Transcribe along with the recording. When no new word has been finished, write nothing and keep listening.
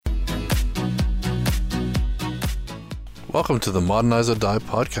Welcome to the Modernize or Die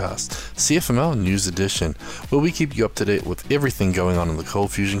podcast, CFML News Edition, where we keep you up to date with everything going on in the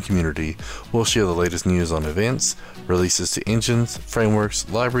Cold Fusion community. We'll share the latest news on events, releases to engines, frameworks,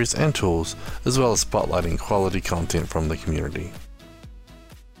 libraries, and tools, as well as spotlighting quality content from the community.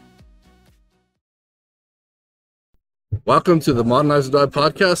 Welcome to the Modernize or Die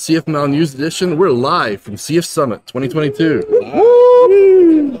podcast, CFML News Edition. We're live from CF Summit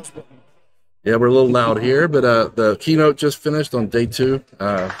 2022. Yeah, we're a little loud here, but the keynote just finished on day 2.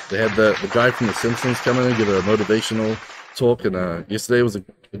 They had the guy from The Simpsons come in and give a motivational talk, and yesterday was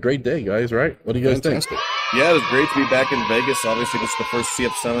a great day, guys, right? What do you guys think? Yeah, it was great to be back in Vegas. Obviously, this is the first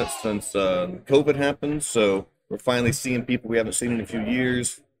CF Summit since COVID happened, so we're finally seeing people we haven't seen in a few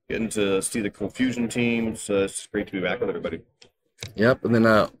years, getting to see the Cold Fusion teams. It's great to be back with everybody. Yep, and then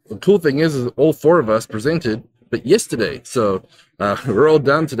the cool thing is all 4 of us presented, but yesterday, so we're all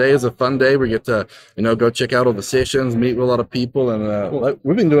done. Today is a fun day. We get to, go check out all the sessions, meet with a lot of people, and cool.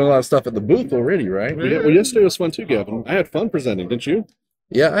 We've been doing a lot of stuff at the booth already, right? Yeah, well, yesterday was fun too, Gavin. I had fun presenting, didn't you?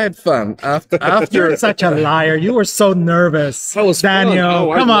 Yeah, I had fun. After You're such a liar. You were so nervous. That was Daniel. Fun.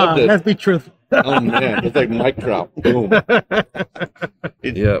 Oh, come on, let's be truthful. Oh man, it's like mic drop. Boom.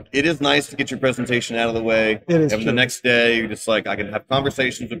 It is nice to get your presentation out of the way. It is and true. the next day, you're just like, I can have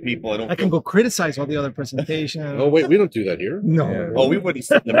conversations with people. I can go criticize all the other presentations. Oh wait, we don't do that here. No. Yeah. Oh, we wouldn't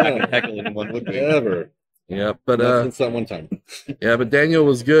sit in the back and heckle anyone, would we? Ever. Yeah, but Since that one time. yeah, but Daniel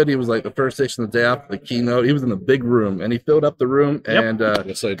was good. He was like the first session the day after the keynote. He was in the big room, and he filled up the room. Yep. And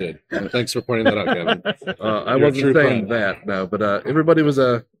Yes, I did. And thanks for pointing that out, Gavin. I You're a wasn't true saying friend. that, no. But everybody was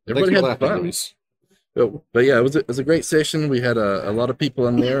everybody had fun. Luis. But yeah, it was a great session. We had a lot of people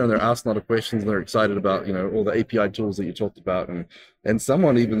in there, and they're asking a lot of questions, and they're excited about all the API tools that you talked about, and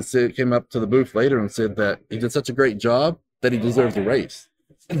someone even came up to the booth later and said that he did such a great job that he deserves a raise.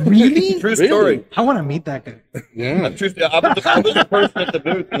 Really? True story. I want to meet that guy. Yeah. I was the person at the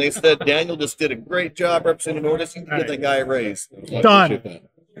booth, and they said Daniel just did a great job representing Nordis. You can give that guy a raise. I Done. appreciate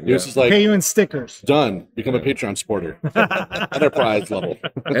that. Yours is like Pay you in stickers. done. Become a Patreon supporter. Enterprise level.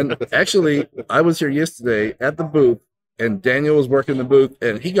 And actually, I was here yesterday at the booth, and Daniel was working the booth,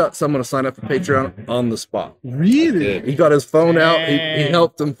 and he got someone to sign up for Patreon on the spot. Really? He got his phone out. He Dang.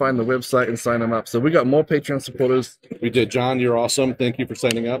 helped them find the website and sign them up. So we got more Patreon supporters. We did. John, you're awesome. Thank you for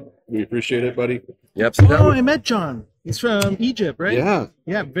signing up. We appreciate it, buddy. Yep. So, Oh, I met John. He's from Egypt, right? Yeah.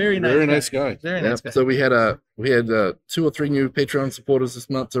 Yeah, very nice. Very nice guy. Very yep. nice guy. So we had 2 or 3 new Patreon supporters this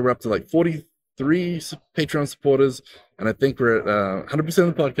month. So we're up to like 43 Patreon supporters, and I think we're at 100%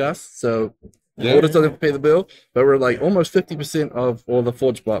 of the podcast. So Yeah. Forge doesn't have to pay the bill, but we're like almost 50% of all the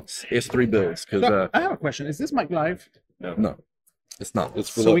ForgeBox S3 bills. Because So, I have a question. Is this mic live? no, it's not. It's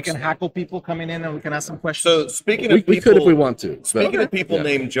for So we looks. can hackle people coming in and we can ask some questions? So speaking of We people, could if we want to. but- Speaking of people Yeah.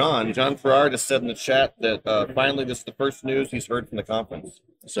 named John Farrar just said in the chat that finally this is the first news he's heard from the conference.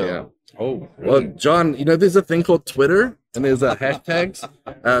 So Yeah. Oh, Well, really? John, there's a thing called Twitter, and there's hashtags.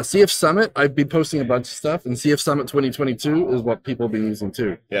 CF Summit, I've been posting a bunch of stuff, and CF Summit 2022 is what people have been using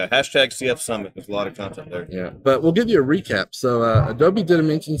too. yeah, hashtag CF Summit. There's a lot of content there. Yeah, but we'll give you a recap. So Adobe did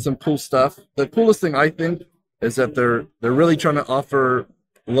mention some cool stuff. The coolest thing I think is that they're really trying to offer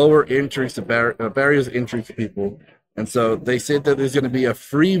lower entries to barriers of entry for people. And so they said that there's going to be a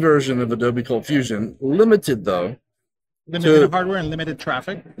free version of Adobe Cold Fusion, limited though. limited hardware and limited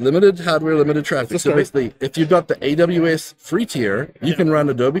traffic. Limited hardware, limited traffic. So basically, if you've got the AWS free tier, you can run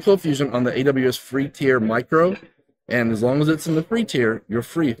Adobe Cold Fusion on the AWS free tier micro, and as long as it's in the free tier, you're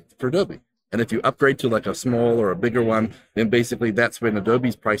free for Adobe. And if you upgrade to like a small or a bigger one, then basically that's when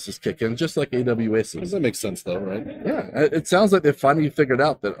Adobe's prices kick in, just like AWS Does is. that make sense though, right? Yeah, it sounds like they've finally figured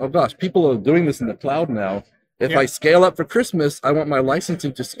out that, oh gosh, people are doing this in the cloud now. If Yeah. I scale up for Christmas, I want my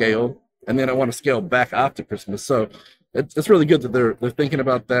licensing to scale, and then I want to scale back after Christmas. So it's really good that they're thinking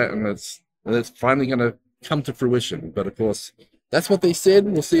about that, and it's finally going to come to fruition. But of course, that's what they said.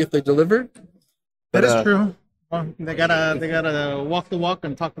 We'll see if they deliver. That is But, true. Well, they gotta walk the walk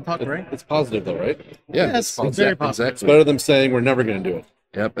and talk the talk, right? It's positive though, right? Yeah, Yes, it's very positive. It's better than saying we're never going to do it.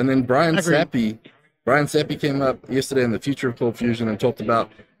 Yep. And then Brian Agreed. Sappi came up yesterday in the Future of Cold Fusion and talked about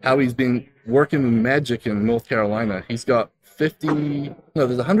how he's been working with Magic in North Carolina. He's got there's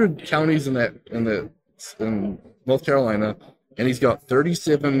 100 counties in North Carolina, and he's got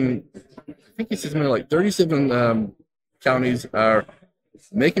 37. I think he says something like 37 counties are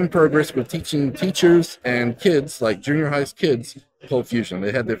making progress with teaching teachers and kids, like junior high kids, Cold Fusion.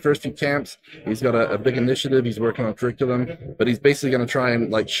 They had their first few camps. He's got a big initiative. He's working on curriculum, but he's basically going to try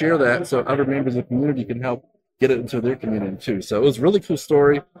and like share that so other members of the community can help get it into their community too. So it was a really cool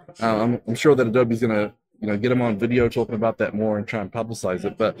story. I'm sure that Adobe's going to get him on video talking about that more and try and publicize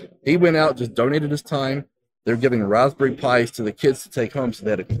it. But he went out, just donated his time, they're giving Raspberry Pis to the kids to take home, so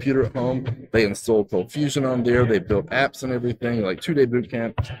they had a computer at home. They installed Cold Fusion on there. They built apps and everything, like 2-day boot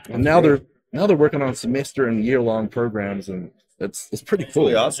camp. And now they're working on semester and year-long programs, and it's pretty cool.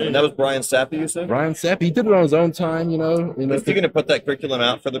 Really awesome. And that was Brian Sappy, you said? Brian Sapp, he did it on his own time, you know. Is he going to put that curriculum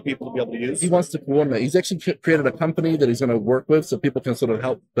out for the people to be able to use? He wants to coordinate. He's actually created a company that he's going to work with, so people can sort of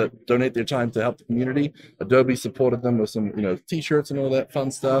help, but donate their time to help the community. Adobe supported them with some, T-shirts and all that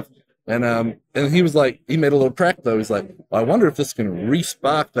fun stuff. And he was like, he made a little crack though. He's like, I wonder if this can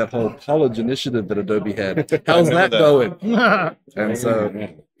re-spark that whole college initiative that Adobe had. How's that going? And so,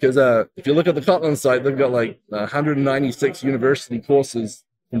 because if you look at the Kotlin site, they've got like 196 university courses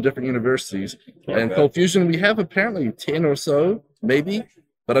from different universities. And Cold Fusion, we have apparently 10 or so, maybe,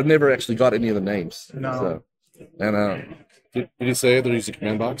 but I've never actually got any of the names. No. So, and Did you say they're using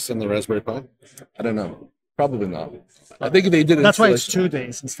command box in the Raspberry Pi? I don't know. Probably not. I think if they did it. That's why it's 2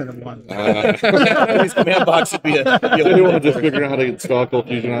 days instead of 1. His command box would be a You want to just figure out how to install Cold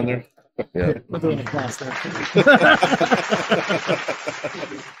Fusion on there? Yeah. We're doing a class there.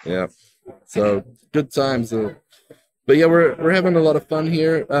 Yeah. So good times. But yeah, we're having a lot of fun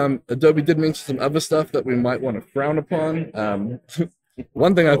here. Adobe did mention some other stuff that we might want to frown upon.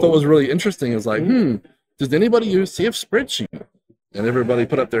 One thing I thought was really interesting is like, does anybody use CF Spreadsheet? And everybody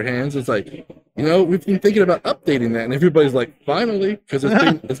put up their hands. It's like, we've been thinking about updating that, and everybody's like, finally, because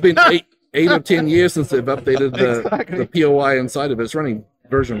it's been eight or 10 years since they've updated the POI inside of it. It's running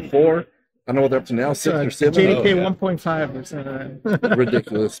version 4. I don't know what they're up to now, 6 or 7. JDK 1.5 or something.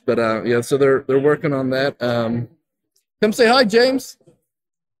 Ridiculous, but so they're working on that. Come say hi, James.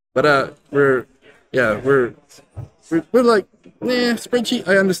 But we're like, spreadsheet.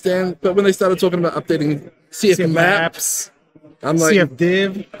 I understand, but when they started talking about updating CF maps, I'm like, CF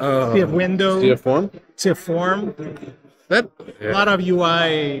Div, CF Window, CF Form? CF Form. A lot of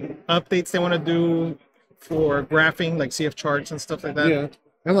UI updates they want to do for graphing, like CF charts and stuff like that. Yeah.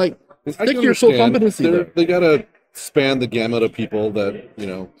 I'm like, I stick can your full understand. competency. They gotta span the gamut of people that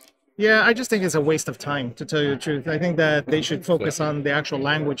Yeah, I just think it's a waste of time, to tell you the truth. I think that they should focus on the actual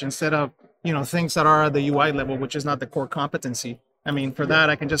language instead of, things that are at the UI level, which is not the core competency. I mean, for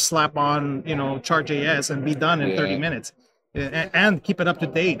that, I can just slap on, Chart.js and be done in 30 minutes and keep it up to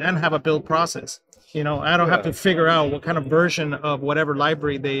date and have a build process. I don't have to figure out what kind of version of whatever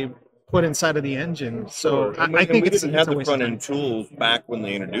library they put inside of the engine. So I think we it's didn't have a the waste of front end time. tools back when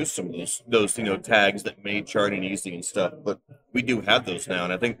they introduced some of those tags that made charting easy and stuff. But we do have those now,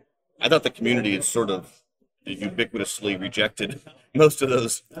 and I thought the community has sort of ubiquitously rejected most of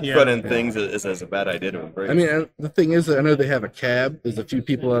those front end things as a bad idea to embrace. I mean, the thing is that I know they have a cab. There's a few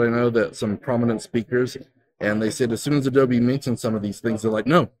people that I know that some prominent speakers, and they said as soon as Adobe mentioned some of these things, they're like,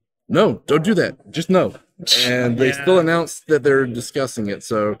 no, don't do that. Just no. And they still announced that they're discussing it.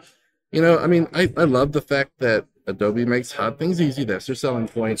 So, I mean, I love the fact that Adobe makes hard things easy. That's their selling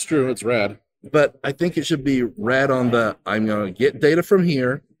point. it's true, it's rad. But I think it should be rad on I'm going to get data from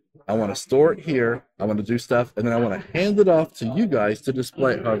here. I want to store it here. I want to do stuff, and then I want to hand it off to you guys to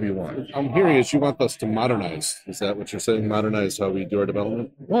display it however you want. I'm hearing is you want us to modernize. Is that what you're saying? Modernize how we do our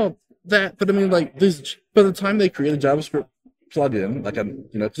development? Well, but I mean, like, by the time they create a JavaScript plugin,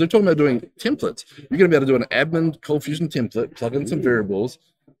 because they're talking about doing templates, you're going to be able to do an admin Cold Fusion template, plug in some variables,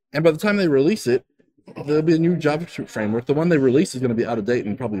 and by the time they release it, there'll be a new JavaScript framework. The one they release is going to be out of date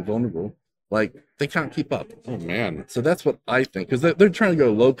and probably vulnerable. Like, they can't keep up. Oh man. So that's what I think, because they're trying to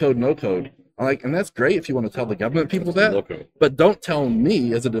go low code, no code. And that's great if you want to tell the government people that, but don't tell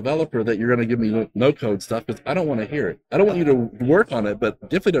me as a developer that you're going to give me no code stuff, because I don't want to hear it. I don't want you to work on it, but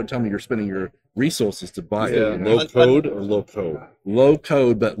definitely don't tell me you're spending your resources to buy it. Low code or low code? Low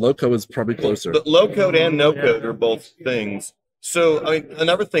code, but low code is probably closer. But low code and no code are both things. So, I mean,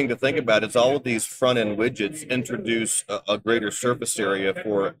 another thing to think about is all of these front-end widgets introduce a greater surface area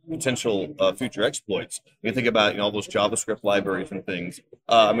for potential future exploits. You think about all those JavaScript libraries and things.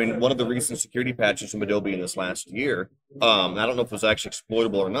 I mean, one of the recent security patches from Adobe in this last year, I don't know if it was actually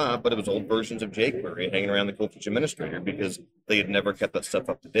exploitable or not, but it was old versions of jQuery hanging around the Cold Fusion administrator because they had never kept that stuff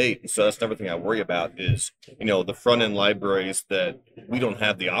up to date. And so that's another thing I worry about is, the front-end libraries that we don't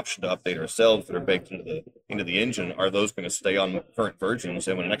have the option to update ourselves that are baked into the engine. Are those going to stay on current versions?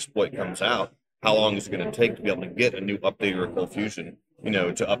 And when an exploit comes out, how long is it going to take to be able to get a new update or a Cold Fusion, to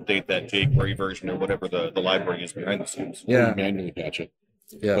update that jQuery version or whatever the library is behind the scenes? Yeah. Manually patch it.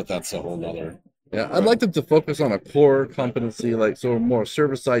 Yeah. But that's a whole nother. Yeah, I'd like them to focus on a core competency, like more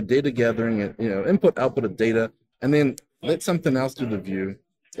server-side data gathering and input output of data, and then let something else do the view.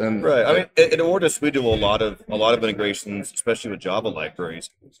 And right. I mean, at Ortus, we do a lot of integrations, especially with Java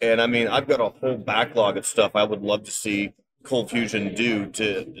libraries. And I mean, I've got a whole backlog of stuff I would love to see Cold Fusion do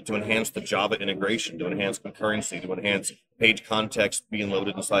to enhance the Java integration, to enhance concurrency, to enhance page context being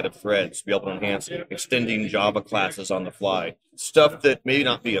loaded inside of threads, to be able to enhance extending Java classes on the fly. Stuff that may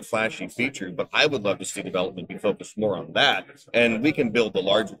not be a flashy feature, but I would love to see development be focused more on that. And we can build the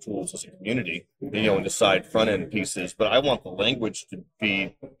larger tools as a community, and decide front end pieces. But I want the language to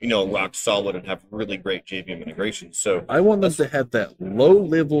be, rock solid and have really great JVM integration. So I want them to have that low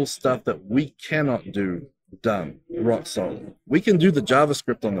level stuff that we cannot do done rock solid. We can do the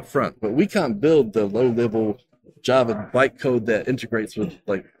JavaScript on the front, but we can't build the low level Java bytecode that integrates with,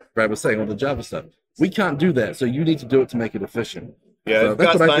 like Brad was saying, all the Java stuff. We can't do that, so you need to do it to make it efficient. Yeah, So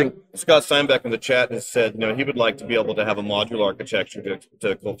that's what I think. Scott Steinbeck in the chat has said, he would like to be able to have a modular architecture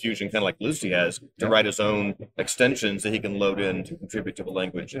to Cold Fusion, kind of like Lucy has, to write his own extensions that he can load in to contribute to the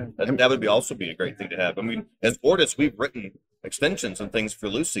language. That would also be a great thing to have. I mean, as Ortus, we've written extensions and things for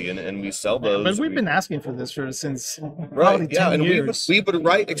Lucy, and we sell those. But we've been asking for this since right, probably yeah, 10 and years. we would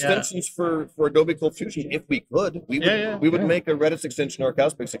write extensions for Adobe Cold Fusion if we could. We would make a Redis extension or a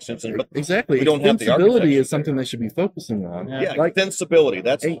Couchbase extension, but Exactly. we don't have the Extensibility architecture. is something they should be focusing on. yeah, Like, extensibility.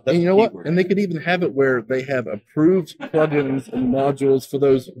 That's and the you know key what? word. And they could even have it where they have approved plugins and modules for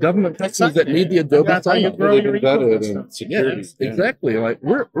those government customers that need the Adobe That's how you sign-up. grow your Really vetted ecosystem. and security. Yes, exactly. Like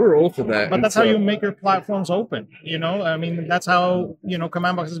we're all for that. But And that's how so- you make your platforms open. I mean, that's how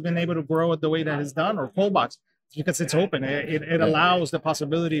CommandBox has been able to grow it the way that it's done, or Coldbox, because it's open. It allows the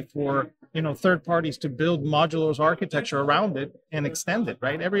possibility for third parties to build modular architecture around it and extend it.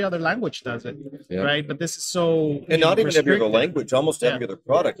 Right, every other language does it. Yeah. Right, but this is so And not even every other restricted. language, almost every other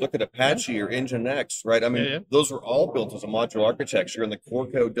product. Look at Apache or Nginx, right? I mean, Yeah. those are all built as a modular architecture, and the core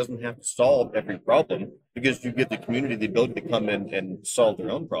code doesn't have to solve every problem because you give the community the ability to come in and solve their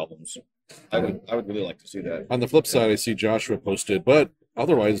own problems. I would really like to see that. On the flip side, I see Joshua posted, but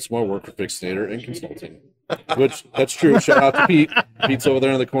otherwise it's more work for Fixinator and consulting. Which that's true. Shout out to Pete. Pete's over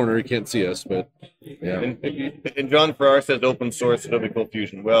there in the corner. He can't see us, but Yeah. And John Farrar says open source Adobe Cold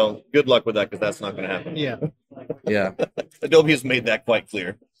Fusion. Well, good luck with that because that's not going to happen. Yeah. Yeah. Adobe has made that quite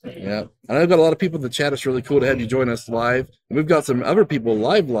clear. Yeah. And I've got a lot of people in the chat. It's really cool to have you join us live. And we've got some other people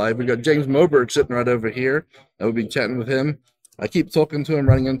live. We've got James Moberg sitting right over here. I will be chatting with him. I keep talking to him,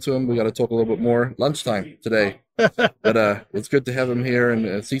 running into him. We got to talk a little bit more lunchtime today. But it's good to have him here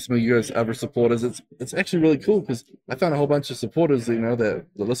and see some of you guys other supporters. It's actually really cool because I found a whole bunch of supporters, that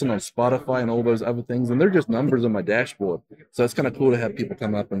listen on Spotify and all those other things, and they're just numbers on my dashboard. So it's kind of cool to have people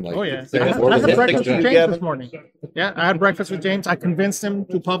come up and like. Oh yeah. say I had, hello. I had Yeah. breakfast with Yeah. James this morning. Yeah, I had breakfast with James. I convinced him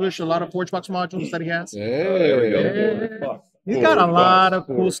to publish a lot of ForgeBox modules that he has. There we hey, go. He's got a lot of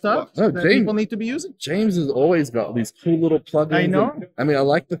cool stuff Oh, that James. people need to be using. James has always got these cool little plugins. I know. and- I mean, I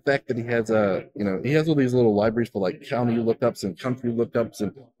like the fact that he has he has all these little libraries for like county lookups and country lookups,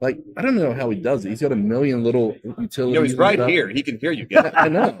 and like I don't know how he does it. He's got a million little utilities. He's and right stuff. here. He can hear you. Get it. I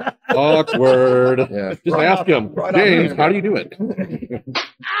know. awkward. Yeah, Just ask him, right on James, there. how do you do it?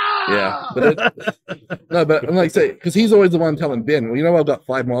 yeah. But I'm like say because he's always the one telling Ben, well, I've got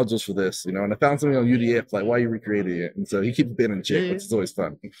 5 modules for this, and I found something on UDF. Like, why are you recreating it? And so he keeps Ben in check, Yeah. which is always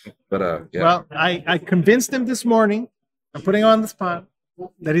fun. But yeah. Well, I convinced him this morning. I'm putting him on the spot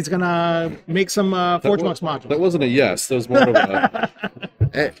that he's gonna make some ForgeBox That modules. wasn't a yes. That was more of a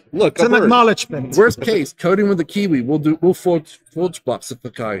Hey, look. It's an I've heard. acknowledgement. worst case, coding with the Kiwi. We'll forge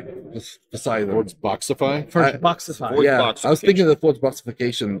boxify beside them. Forge Boxify. ForgeBoxify. Forge Yeah, boxification. I was thinking of the Forge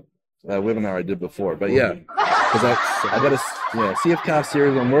Boxification webinar I did before, but yeah, because I got a CFCast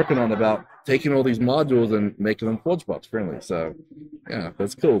series I'm working on about taking all these modules and making them ForgeBox friendly. So yeah,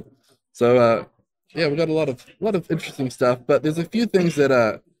 that's cool. So yeah, we got a lot of interesting stuff, but there's a few things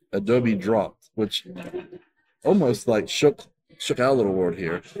that Adobe dropped, which almost like shook our little world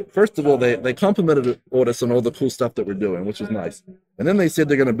here. First of all, they complimented Ortus on all the cool stuff that we're doing, which was nice. And then they said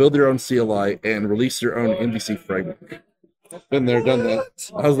they're going to build their own CLI and release their own MVC framework. Been there, done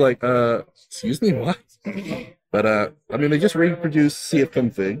that. I was like, excuse me, what? But I mean, they just reproduced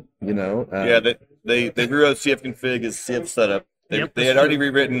CFconfig, Yeah, they rewrote CFconfig as CF setup. They had already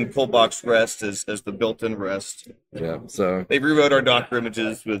rewritten Coldbox REST as the built-in REST. yeah. So, They rewrote our Docker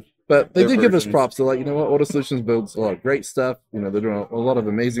images with. but they Their did give us versions. props. They're like, Auto Solutions builds a lot of great stuff. They're doing a lot of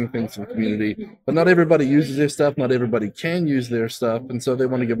amazing things for the community. But not everybody uses their stuff. Not everybody can use their stuff, and so they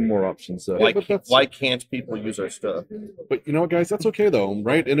want to give them more options. So, Why, but that's- why can't people use our stuff? But you know what, guys? That's okay though,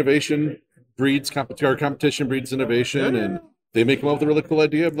 right? Innovation breeds competition breeds innovation, and they may come up with a really cool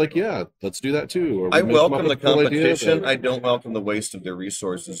idea. I'm like, yeah, let's do that too. Or we I may come up welcome the with a cool idea, competition. but- I don't welcome the waste of their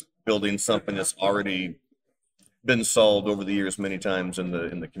resources building something that's already been solved over the years many times in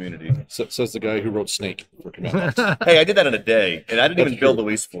the community. Says the guy who wrote Snake for Command Box. Hey, I did that in a day, and I didn't even build true.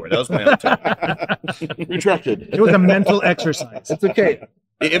 Luis for it. That was my own time. Retracted. It was a mental exercise. It's okay.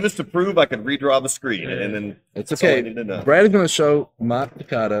 It was to prove I could redraw the screen, and then It's that's all I okay. needed to know. Brad is going to show Mark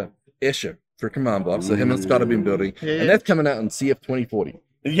Takata Escher for Command Box. So him and Scott have been building, Yeah, yeah. and that's coming out in CF 2040.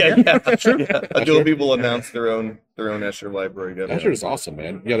 Yeah. Adobe will announce their own Escher library. Azure is awesome,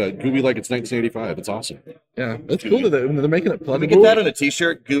 man. You got a GUI like it's 1985. It's awesome. Yeah, it's cool that they're making it Can we pluggable. get that on a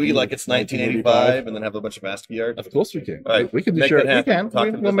T-shirt? GUI like it's 1985, and then have a bunch of ASCII art. Of course we can. All right, We can do make sure. that happen. We can. Talk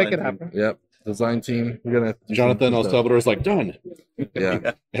to the We'll make it design team. happen. Yep. Design team. We're gonna do Jonathan El some stuff. Salvador is like, done.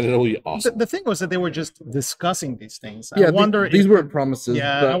 Yeah. And it'll be awesome. The thing was that they were just discussing these things. Yeah. I wonder these if, weren't promises.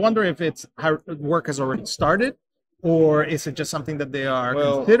 yeah, but I wonder if it's how work has already started, or is it just something that they are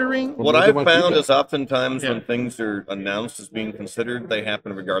Well, considering? What Well, I've they want found feedback. is oftentimes Yeah. when things are announced as being considered, they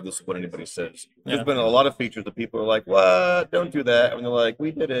happen regardless of what anybody says. Yeah. There's been a lot of features that people are like, "What? Don't do that," and they're like, "We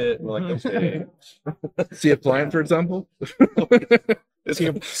did it." And we're like, "Okay." see a client, for example. See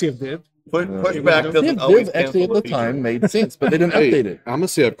if Viv. Pushback Div doesn't always actually at cancel the a feature. time made sense, but they didn't Hey, update it. I'm a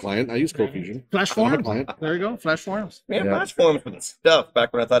CF client. I use CoFusion. Flash I'm a forms. client. There you go. Flash forms. Man, Yeah. Flash forms for the stuff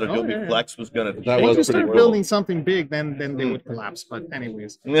back when I thought Oh, Adobe yeah, yeah. Flex was gonna. That change was Once you the start pretty world. building something big, then they would collapse. But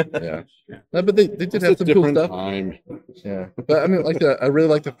anyways, Yeah. No, but they did It's have a some cool different stuff. time. Yeah, but I mean, I really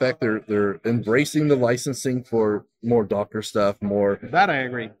like the fact they're embracing the licensing for more Docker stuff, more that I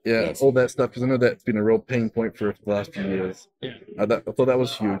agree. Yes. all that stuff, because I know that's been a real pain point for the last few years. Yeah. I thought that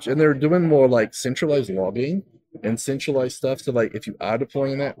was huge, and they're doing more like centralized logging and centralized stuff. So like, if you are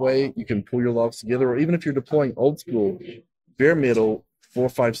deploying that way, you can pull your logs together, or even if you're deploying old school bare metal 4 or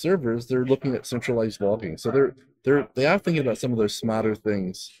 5 servers, they're looking at centralized logging. So they are thinking about some of those smarter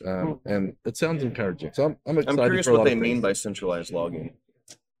things, and it sounds encouraging. So I'm excited. I'm curious for a lot what they of mean things. by centralized logging.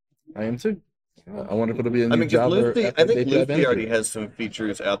 I am too. I wonder if it'll be a new I mean, 'cause Java. Lucy, I think API Lucy benefit. already has some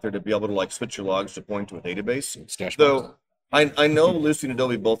features out there to be able to like switch your logs to point to a database. Stash box. Though I know Lucy and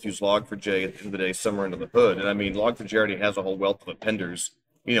Adobe both use Log4j at the end of the day somewhere under the hood, and I mean Log4j already has a whole wealth of appenders,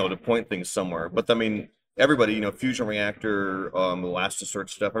 to point things somewhere. But I mean, everybody, Fusion Reactor, Elasticsearch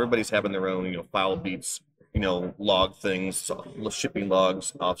stuff, everybody's having their own, file beats, log things, shipping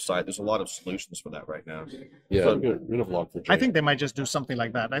logs offsite. There's a lot of solutions for that right now. Yeah. So- Get rid of Log4j. I think they might just do something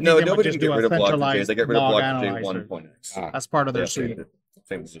like that. I think No, they might nobody just didn't do get a rid of Log4j. centralized They got rid of log Log4j analyzer 1.x. Ah. as part of their Yeah, suite.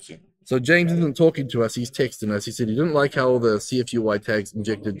 same as Lucy. So James isn't talking to us; he's texting us. He said he didn't like how the CFUI tags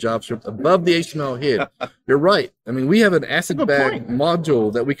injected JavaScript above the HTML head. You're right. I mean, we have an asset Good bag point.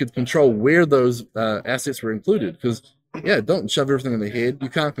 module that we could control where those assets were included. Because don't shove everything in the head. You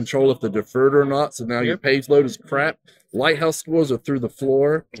can't control if they're deferred or not. So now your page load is crap. Lighthouse scores are through the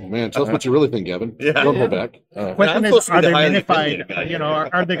floor. Oh, man, tell us what you really think, Gavin. Yeah. Don't hold back. Question I'm is, supposed to be are the they highly minified? opinionated guy here.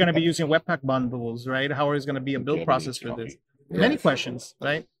 Are they going to be using Webpack bundles, right? How is going to be a build Gavin process needs for coffee. this? Many questions,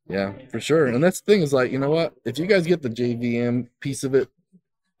 right? Yeah, for sure. And that's the thing is like, you know what? If you guys get the JVM piece of it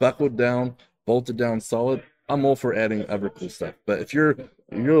buckled down, bolted down solid, I'm all for adding other cool stuff. But if you're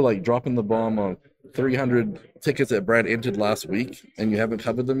like dropping the bomb on 300 tickets that Brad entered last week and you haven't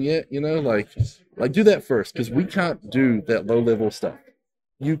covered them yet, like do that first, because we can't do that low level stuff.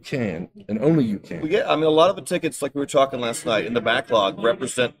 You can, and only you can. Well, yeah, I mean, a lot of the tickets, like we were talking last night, in the backlog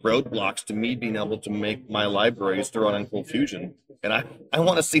represent roadblocks to me being able to make my libraries to run on ColdFusion. And I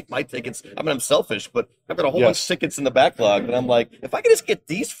want to see my tickets. I mean, I'm selfish, but I've got a whole bunch of tickets in the backlog, and I'm like, if I could just get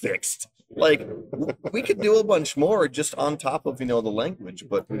these fixed, like we could do a bunch more just on top of the language.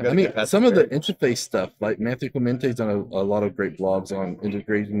 But we I mean, some of the interface stuff, like Matthew Clemente's done a lot of great blogs on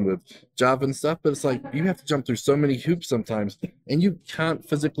integrating with Java and stuff, but it's like you have to jump through so many hoops sometimes, and you can't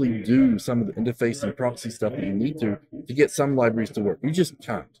physically do some of the interface and proxy stuff that you need to get some libraries to work. You just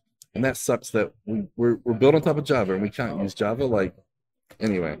can't, and that sucks. That we're built on top of Java and we can't use Java.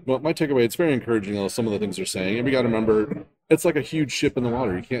 Anyway. Well, my takeaway, it's very encouraging, though, some of the things they're saying. And we got to remember, it's like a huge ship in the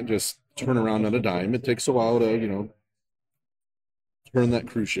water. You can't just turn around on a dime. It takes a while to, turn that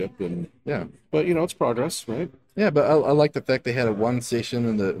cruise ship. And Yeah. but, it's progress, right? Yeah, but I like the fact they had a one session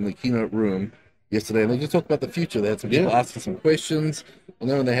in the keynote room yesterday, and they just talked about the future. They had some people asking some questions, and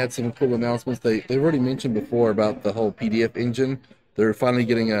then when they had some cool announcements, they've already mentioned before about the whole PDF engine. They're finally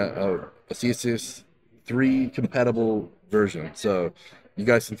getting a CSS3 compatible version, so you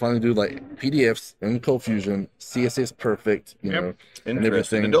guys can finally do like PDFs in ColdFusion, CSS perfect, and Interesting.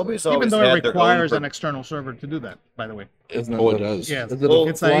 everything. Adobe's Even always though had it their own requires an external server to do that, by the way. Isn't Oh, it the- does. Yeah. Is it Well, a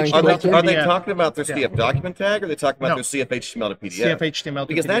it's flying Are HTML they, to are they PDF. talking about their Yeah. CF document tag, or are they talking about No. their CF HTML to PDF? CF HTML to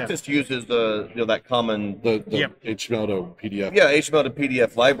Because PDF. that just uses the that common The Yep. HTML to PDF. yeah HTML to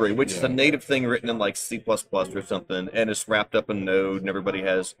PDF library, which is Yeah. a native thing written in like C++ or something, and it's wrapped up in Node, and everybody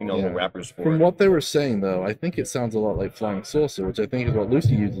has little Yeah. wrappers for From it. what they were saying, though, I think it sounds a lot like Flying Saucer, which I think is what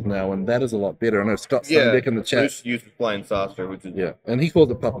Lucy uses now, and that is a lot better. I know Scott Yeah, Steinbeck in the chat. Loose used for Flying Saucer, which is Yeah, and he calls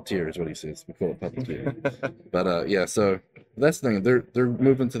it puppeteer, is what he says. We call it puppeteer. But yeah, so that's the thing. They're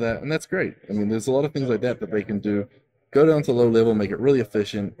moving to that, and that's great. I mean, there's a lot of things like that they can do. Go down to low level, make it really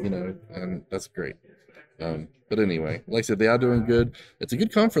efficient, and that's great. But anyway, like I said, they are doing good. It's a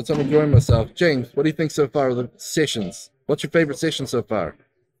good conference. I'm enjoying myself. James, what do you think so far of the sessions? What's your favorite session so far?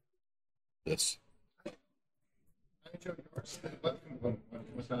 This.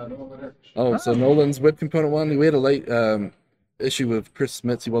 Oh, so Nolan's web component one. We had a late issue with Chris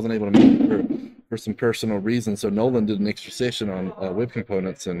Smith. He wasn't able to make for some personal reasons. So Nolan did an extra session on web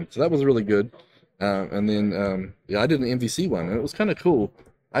components, and so that was really good. And then I did an MVC one, and it was kind of cool.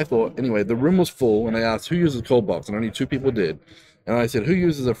 I thought anyway. The room was full, and I asked who uses ColdBox, and only 2 people did. And I said, who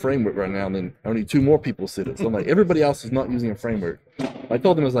uses a framework right now? And then only 2 more people said it. So I'm like, everybody else is not using a framework. I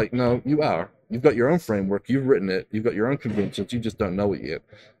told them, I was like, no, you are. You've got your own framework. You've written it. You've got your own conventions. You just don't know it yet.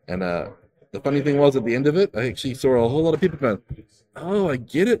 And the funny thing was, at the end of it, I actually saw a whole lot of people going, oh, I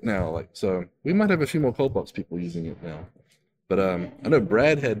get it now. Like, so we might have a few more ColdBox people using it now. But I know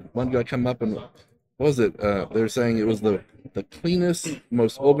Brad had one guy come up and, what was it? They were saying it was the cleanest,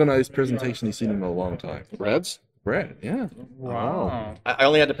 most organized presentation he's seen in a long time. Brad's? Brad, yeah. Wow. I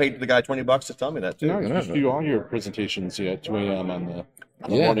only had to pay the guy $20 to tell me that too. No, I you know. just do all your presentations at 2 a.m. on the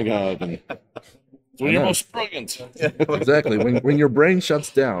Yeah. morning of, and it's when I you're know. most brilliant. Exactly. When your brain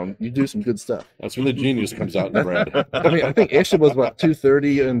shuts down, you do some good stuff. That's when the genius comes out in Brad. I mean, I think Asia was about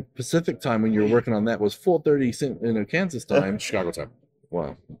 2:30, and Pacific time when you were working on that was 4:30 Kansas time. Chicago time.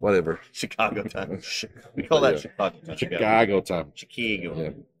 Wow, whatever. Chicago time. We call that Yeah. Chicago time. Chicago time. Chicago. Yeah.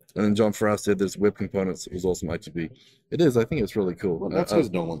 And then John Frost said there's web components. It was awesome ITB. It is. I think it's really cool. Well, that's because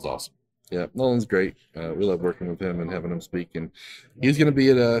Nolan's awesome. Yeah, Nolan's great. We love working with him and having him speak. And he's going to be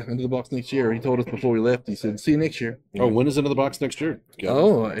at Into the Box next year. He told us before we left. He said, "See you next year." Oh, when is Into the Box next year?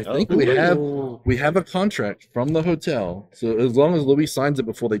 Oh, I think we have a contract from the hotel. So as long as Louis signs it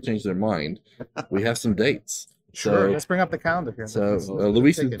before they change their mind, we have some dates. Sure. So, Let's bring up the calendar here. so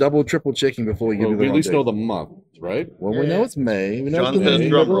Luis is double, triple checking before we give Well, you the we at wrong least date. know the month, right? Well, we know it's May. We know John it's the says middle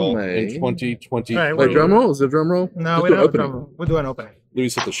drum of roll May. In 2020. Right, Wait, drum roll? Is there a drum roll? No, Let's we do don't. opening. We'll do an opening.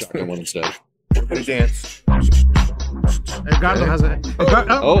 Louis hit the shotgun one instead. We dance. Edgardo has a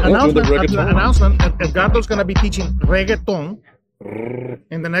Oh, announcement. the reggaeton. Announcement. Edgardo's going to be teaching reggaeton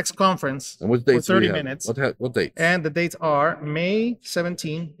in the next conference And what for dates do we 30 have? minutes. What dates? And the dates are May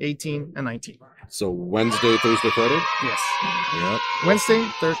 17, 18, and 19. So Wednesday, Thursday, Friday. Yes. Yeah. Wednesday,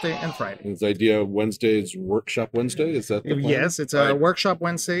 Thursday, and Friday. Is the idea Wednesday's workshop Wednesday? Is that the plan? Yes, it's a workshop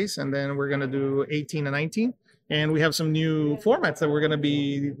Wednesdays, and then we're going to do 18 and 19. And we have some new formats that we're going to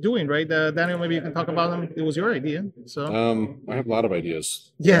be doing, right? Daniel, maybe you can talk about them. It was your idea. So, I have a lot of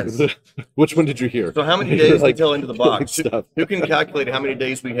ideas. yes. Which one did you hear? So how many days Like, until Into the Box? stuff. Who can calculate how many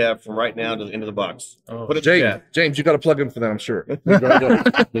days we have from right now to the Into the Box? Oh. Put it in the James, chat. James, you got to plug in for that, I'm sure.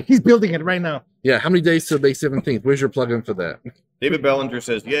 He's building it right now. Yeah, how many days till May 17th? Where's your plug-in for that? David Bellinger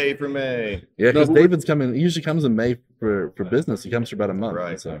says, "Yay for May!" Yeah, because No, but David's coming. He usually comes in May for business. He comes for about a month.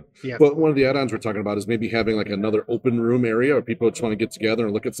 Right. So Yeah. But one of the add-ons we're talking about is maybe having like another open room area where people just want to get together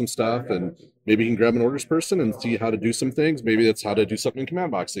and look at some stuff, and maybe you can grab an orders person and see how to do some things. Maybe that's how to do something in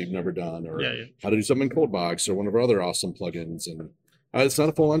CommandBox that you've never done, or Yeah, yeah. how to do something in ColdBox or one of our other awesome plugins. And it's not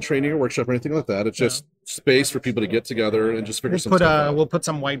a full-on training or workshop or anything like that. It's just space for people to get together and just figure some stuff out. We'll put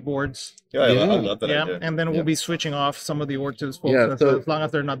some whiteboards. Yeah, I Yeah. love that Yeah, idea. and then we'll Yeah. be switching off some of the orgs folks Yeah, so- as long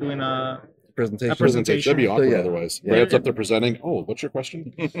as they're not doing a presentation. A presentation. That'd be awkward yeah. otherwise. Yeah. Brad's up there presenting. Oh, what's your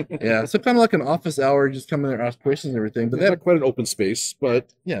question? Yeah, so kind of like an office hour. You just come in there, ask questions and everything. But It's that, not quite an open space,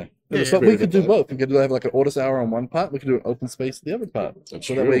 but yeah. Yeah, But we yeah. could do both. We could have like an orders hour on one part. We could do an open space the other part. That's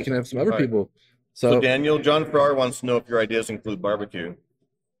so that true. way you can have some other Right. people. So So, Daniel, John Farrar wants to know if your ideas include barbecue.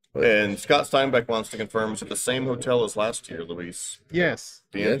 And Scott Steinbeck wants to confirm, is it the same hotel as last year, Luis? yes,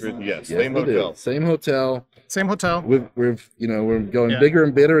 The Yes. answer is yes. yes, Same we do. hotel. Same hotel. same hotel. We're going Yeah. bigger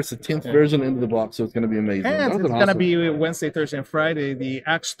and better. It's the 10th Yeah. version into the box, so it's going to be amazing. And That it's was going to awesome. be Wednesday, Thursday, and Friday. The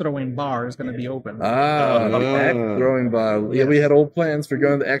axe throwing bar is going to be open. Ah, the axe throwing bar. Yeah, we had old plans for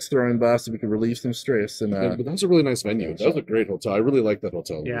going to the axe throwing bar so we could relieve some stress. And Yeah, but that was a really nice venue. That was a great hotel. I really like that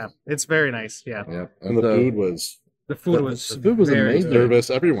hotel. Yeah, it's very nice. Yeah, yeah, And the so food was the food The- was the food was very amazing. good. service.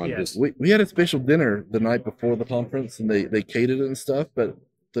 Everyone Yes. just we had a special dinner the night before the conference, and they catered it and stuff. But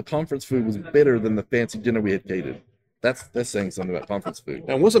the conference food was better than the fancy dinner we had catered. that's saying something about conference food.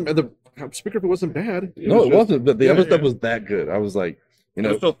 And wasn't the speaker if it wasn't bad. No, it just- wasn't. But the yeah, other stuff yeah. was that good. I was like, you It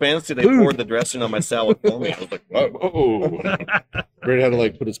know, was so fancy they food. poured the dressing on my salad for me. I was like, whoa. Oh, Brad had to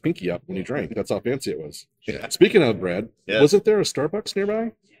like put his pinky up when he drank. That's how fancy it was. Yeah. Speaking of Brad, Yes. wasn't there a Starbucks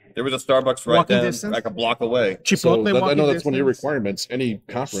nearby? There was a Starbucks right Walking down, distance? like a block away. Chipotle So that, I walking know that's one of your distance. requirements. Any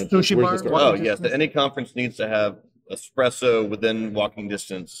conference. Sushi where's the bar, Starbucks? Oh walking yes, distance? any conference needs to have espresso within walking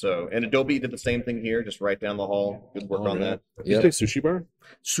distance. So, and Adobe did the same thing here, just right down the hall. Good work Oh, on yeah. that. Did you Yeah. say sushi bar?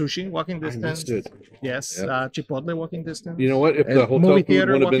 Sushi walking I distance. missed it. Yes. Yep. Chipotle walking distance. You know what? If And the hotel movie food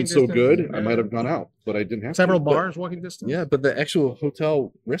theater would have been walking so distance. good, I might have gone out, but I didn't have Several to. But bars walking distance. yeah, but the actual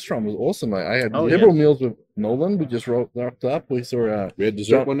hotel restaurant was awesome. I had Oh, several yeah. meals with Nolan. We just rocked up. We saw, We had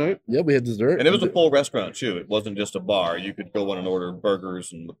dessert John- one night. yeah, we had dessert. And it was a full restaurant too. It wasn't just a bar. You could go in and order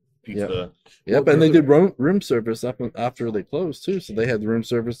burgers and pizza. Yep, and they did room service up after they closed too. So they had the room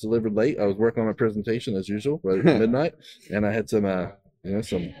service delivered late. I was working on my presentation as usual, right at midnight, and I had some,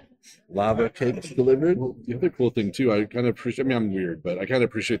 some lava cakes delivered. Well, the other cool thing too, I kind of appreciate. I mean, I'm weird, but I kind of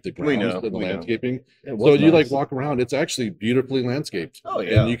appreciate the We grounds know, and the we know. landscaping. It So was you like nice. walk around. It's actually beautifully landscaped. Oh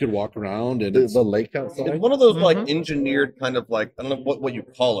yeah. And you could walk around, and the, it's, the lake outside. It's one of those like Mhm. engineered kind of like I don't know what you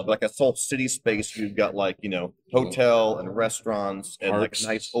call it, but like a whole city space. You've got like hotel and restaurants and Parks.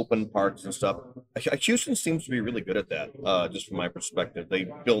 like nice open parks and stuff. Houston seems to be really good at that. Just from my perspective, they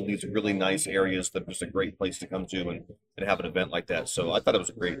build these really nice areas that are just a great place to come to and have an event like that. So I thought it was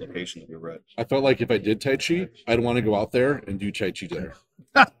a great location that we were at. I felt like if I did Tai Chi, I'd want to go out there and do Tai Chi there.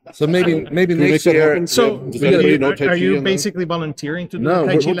 So maybe Can we make next that year. happen? So, Does we anybody gotta- know Tai Chi are you in there? basically volunteering to do No,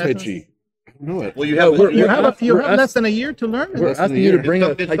 Tai we're Chi No Tai lessons? Chi. I don't know it. Well, you Yeah, have we're- You we're have, ask- you we're have less than a year to learn. We're Less than asking a you to year. bring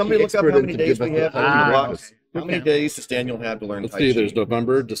a Did Tai Chi somebody look up expert how in many to days give we us have the on Tai Chi the classes. blocks? How many Okay. days does Daniel have to learn Let's Tai see. Chi? There's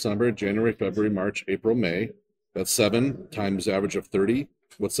November, December, January, February, March, April, May. That's 7 times average of 30.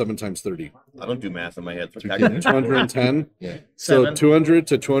 What's 7 times 30? I don't do math in my head. So Two calculate. kids. 210. So 7. 200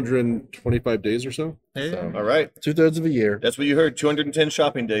 to 225 days or so. Hey. So, All right. 2/3 of a year. That's what you heard. 210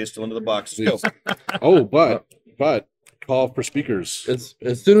 shopping days still into the box. Let's go. Oh, but call for speakers As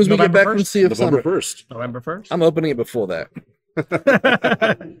soon as we get November back from 1st? Sea of November Summer, 1st. November 1st. I'm opening it before that.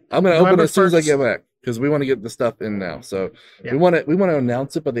 I'm going to open November it as soon as I 1st. get back because we want to get the stuff in now. So Yeah. we want to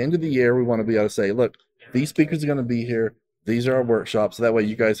announce it by the end of the year. We want to be able to say, look, these speakers are going to be here. These are our workshops. So that way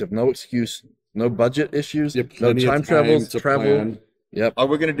you guys have no excuse, no budget issues, You have no plenty of time travels, to travel. plan. Yep. Are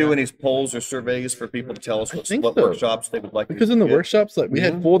we going to do any polls or surveys for people to tell us I what, think what so. workshops they would like? Because to in the get? workshops, like we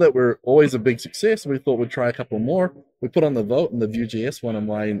Yeah. had 4 that were always a big success. We thought we'd try a couple more. We put on the vote, and the Vue.js one and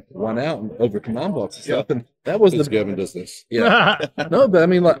mine won out over Command Box and stuff. And that was Because the Gavin does this. yeah. No, but I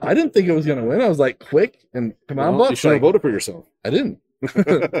mean, like I didn't think it was gonna win. I was like quick and Command Well, you Box. should have Like, voted for yourself. I didn't. I You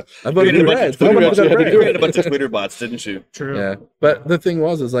voted created for a bunch Brad. of So I'm Twitter gonna bots. vote you for had to You do Brad. created a bunch of Twitter bots, didn't you? True. Yeah, but the thing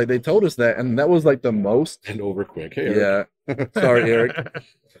was, like they told us that, and that was like the most. And over quick. Hey, Eric. Yeah, sorry, Eric.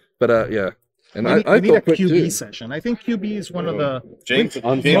 But yeah, and We need, I we need a thought quick QB too. session. I think QB is one of the James,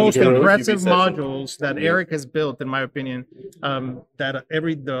 On James most James did a impressive QB session. modules that Eric has built, in my opinion, that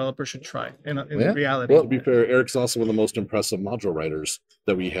every developer should try in Yeah. reality. To be fair, Eric's also one of the most impressive module writers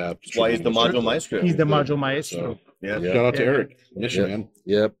that we have. That's why he's the module maestro. He's the module maestro. So, Yeah. Yeah. shout out to Yeah. Eric. Miss you, Yeah. man.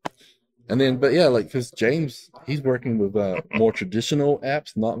 Yep. And then, but yeah, like because James, he's working with more traditional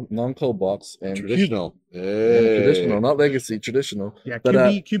apps, not non-code box and Traditional. Yeah, Hey. traditional, not legacy, traditional. Yeah, But,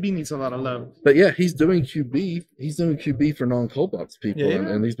 QB needs a lot of love. But yeah, he's doing QB. He's doing QB for non-cold box people, Yeah.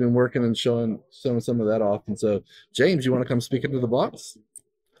 and he's been working and showing some of that off. And so, James, you want to come speak into the box?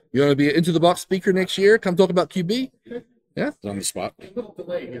 You want to be an into the box speaker next year? Come talk about QB? On the spot.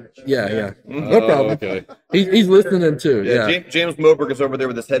 Yeah. Mhm. No problem. Okay. He's listening too. Yeah, Yeah. James Moberg is over there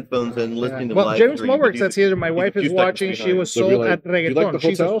with his headphones and listening to Well, live James stream. Moberg He's- says here, my he's wife a few is seconds watching. She behind. was So be sold like, at "Do you like the reggaeton.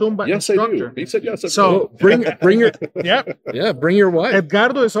 She's a hotel?" Zumba Yes, I do. instructor. He said yes. So- Oh, bring Yeah, bring your wife.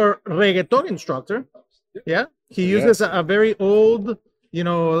 Edgardo is our reggaeton instructor. Yeah, he uses a very old,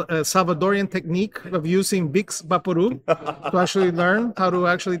 Salvadorian technique of using Bix Vaporub to actually learn how to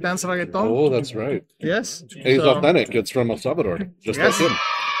actually dance reggaeton. Oh, that's right. Yes, He's So- authentic. It's from El Salvador, just Yes. like him.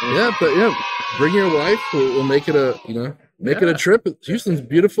 Yeah, but yeah, bring your wife. We'll make it a a trip. Houston's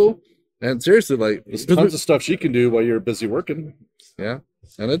beautiful, and seriously, like, There's tons of stuff she can do while you're busy working, yeah,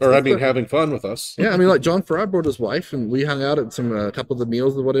 and it's, or I it's mean, a- having fun with us. yeah, I mean, like John Farrar brought his wife, and we hung out at some a couple of the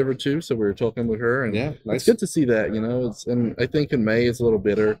meals or whatever too. So we were talking with her, and Yeah, it's nice. good to see that. It's and I think in May it's a little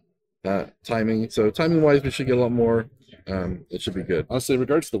bitter timing. So timing wise, we should get a lot more it should be good. Honestly, in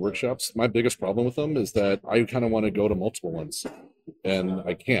regards to the workshops, my biggest problem with them is that I kind of want to go to multiple ones, and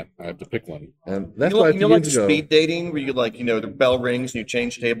I can't. I have to pick one. And that's why a few like years ago, speed dating, where you like, the bell rings and you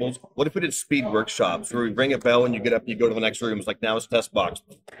change tables. What if we did speed workshops, where we ring a bell and you get up, you go to the next room. It's like, now it's test box,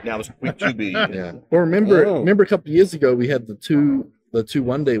 now it's quick 2B. yeah. Well, remember Oh. a couple of years ago we had the two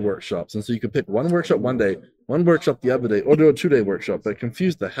 1-day workshops, and so you could pick one workshop one day, one workshop the other day, or do a 2-day workshop. That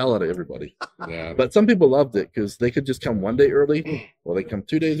confused the hell out of everybody. Yeah, But some people loved it because they could just come 1 day early, or they come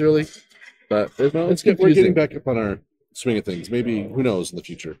 2 days early. But it's we're confusing. getting back up on our swing of things. Maybe, who knows, in the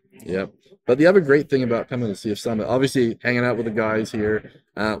future. Yeah. But the other great thing about coming to CF Summit, obviously hanging out with the guys here,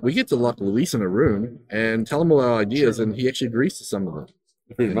 we get to lock Luis in a room and tell him all our ideas, and he actually agrees to some of them.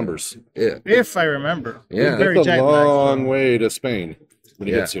 If he remembers. Yeah. If I remember. Yeah. Very That's a jet lagged. long way to Spain when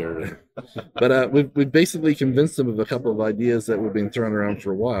he Yeah. gets here. But we've basically convinced him of a couple of ideas that we've been throwing around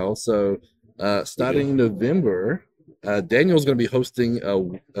for a while. So starting in November, Daniel's going to be hosting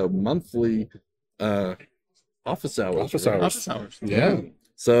a monthly office hours. Office right? hours. Office hours. Yeah.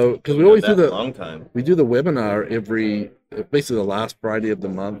 So because we always do That the long time. we do the webinar basically the last Friday of the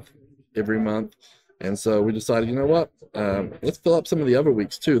month, every month. And so we decided, you know what? Let's fill up some of the other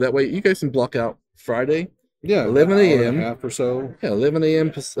weeks too. That way you guys can block out Friday, Yeah, 11 an hour and a.m. a half or so. yeah, 11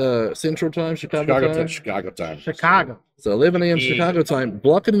 a.m. Central Time, Chicago time. Chicago time. Chicago. So 11 a.m. Yeah. Chicago time.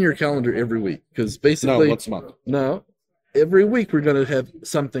 Block it in your calendar every week because No, basically, once a month. no, every week we're going to have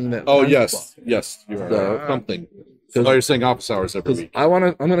something that. Oh, runs yes. Yes, you are. So- Something. Because- Oh, you're saying office hours every week. I'm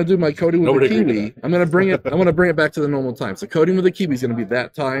gonna do my coding with Nobody the agreed to Kiwi. I'm gonna bring it back to the normal time. So coding with the Kiwi is gonna be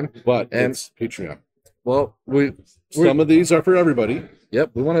that time. But and- it's Patreon. Well, we Some of these are for everybody.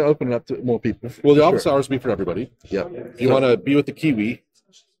 yep, we want to open it up to more people. Well, the Sure. office hours be for everybody. Yep. If you want to be with the Kiwi,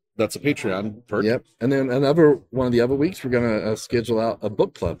 that's a Patreon perk. Yep. And then one of the other weeks, we're going to schedule out a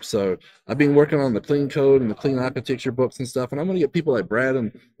book club. So I've been working on the clean code and the clean architecture books and stuff. And I'm going to get people like Brad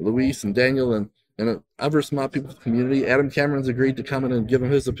and Luis and Daniel and other smart people in the community. Adam Cameron's agreed to come in and give him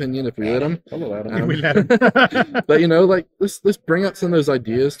his opinion if we let him. Hello, Adam. We let him. But, let's bring up some of those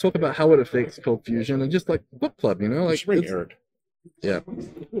ideas, talk about how it affects Cold Fusion and just like book club, Let's bring it's- Eric. Yeah,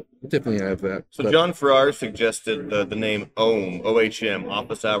 definitely have that. So But- John Farrar suggested the name OHM, OHM,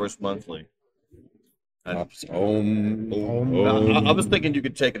 Office Hours Monthly. Office. I was thinking you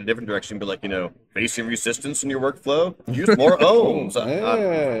could take it a different direction, but facing resistance in your workdow, use more ohms.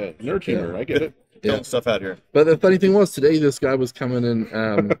 Yeah, nerd humor. I get it. Throwing stuff out here. But the funny thing was today, this guy was coming in.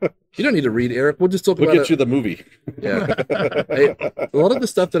 You don't need to read, Eric. We'll just talk We'll about get it. you the movie. Yeah. Hey, a lot of the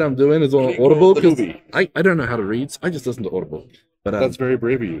stuff that I'm doing is on Here you go, Audible the because movie. I don't know how to read, so I just listen to Audible. But That's very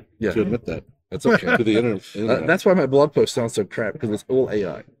brave of you yeah. to admit that that's okay. to the internet. That's why my blog post sounds so crap because it's all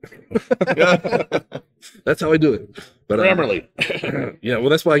AI. That's how I do it. But Grammarly. yeah, well,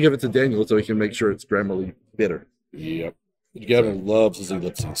 that's why I give it to Daniel so he can make sure it's Grammarly better. Yep. Gavin loves his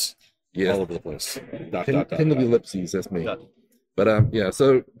ellipses. Yeah, All over the place. Dot, pin dot, dot, of the dot. ellipses. That's me. Yeah. But yeah,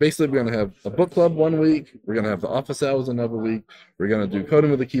 so basically we're gonna have a book club one week, we're gonna have the office hours another week, we're gonna do coding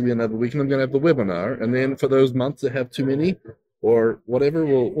with the Kiwi another week, and I'm gonna have the webinar. And then for those months that have too many or whatever,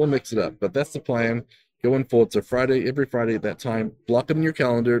 we'll mix it up. But that's the plan going forward. So every Friday at that time, block it in your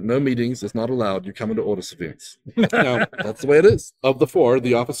calendar, no meetings, it's not allowed. You're coming to Audis events. Now, That's the way it is. of the four,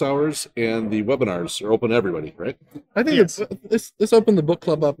 the office hours and the webinars are open to everybody, right? I think Yes. let's open the book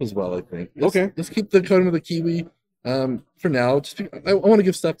club up as well, I think. Okay. Let's keep the coding with the Kiwi for now. I want to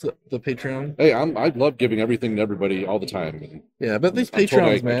give stuff to the Patreon. Hey, I love giving everything to everybody all the time. And Yeah, but these I'm told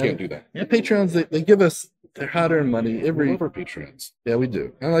Patrons, I man. can't do that. The Patrons, they give us their hard-earned money We every. love our Patreons. Yeah, we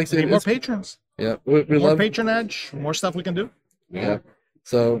do. And like I Need said, more it's- patrons. yeah, we More love. patronage. More stuff we can do. Yeah.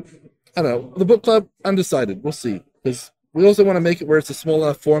 So I don't know. The book club, undecided. We'll see. Because we also want to make it where it's a small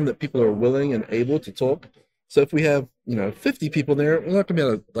enough forum that people are willing and able to talk. So if we have 50 people there, we're not gonna be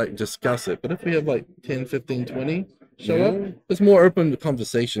able to like discuss it. But if we have like 10, 15, 20 show Yeah. up, it's more open to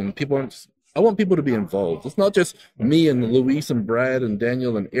conversation. I want people to be involved. It's not just me and Luis and Brad and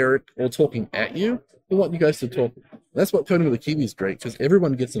Daniel and Eric all talking at you. We want you guys to talk. That's what Coding with the Kiwi is great because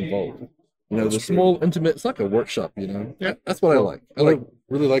everyone gets involved. The That's true. small, intimate. It's like a workshop. Yeah. That's what I like. I like.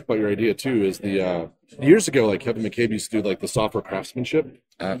 Really like about your idea too is the years ago, like Kevin McCabe used to do like the software craftsmanship.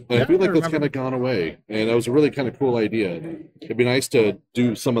 And I feel like I that's remember. kind of gone away, and that was a really kind of cool idea. It'd be nice to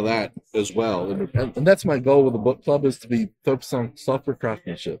do some of that as well. And that's my goal with the book club is to be focused on software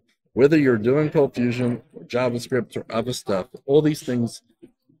craftsmanship. Whether you're doing Cold Fusion, or JavaScript, or other stuff, all these things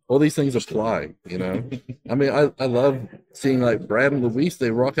apply. I mean, I love seeing like Brad and Luis.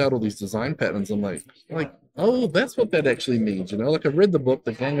 They rock out all these design patterns. I'm like, oh, that's what that actually means. Like I read the book,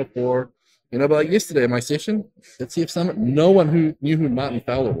 The Gang of Four. But like yesterday in my session at CF Summit, no one who knew who Martin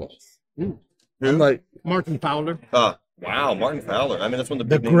Fowler was. I'm like, Martin Fowler. Wow, Martin Fowler. I mean, that's one of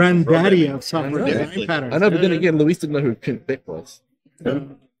The the big names in the program. granddaddy of software I know. design patterns. I know, but then Yeah, again, Luis didn't know who Kent Beck was.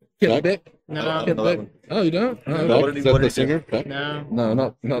 no, Kent Beck? no, Kent know that Beck? one. Oh, you don't? Oh, No. okay. What did he- Is that what the did he do? singer? Beck? no.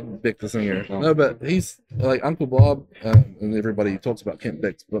 No, not Beck the singer. Oh. No, but he's like Uncle Bob, and everybody talks about Kent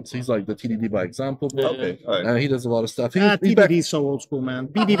Beck's books. He's like the TDD by example book. Okay, all right. He does a lot of stuff. Ah, He's back, TDD is so old school, man.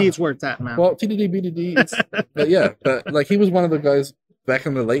 BDD is where it's at, man. well, TDD, BDD, but yeah, but like he was one of the guys back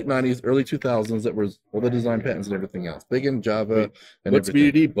in the late '90s, early 2000s that was all the design patterns and everything else, big in Java and What's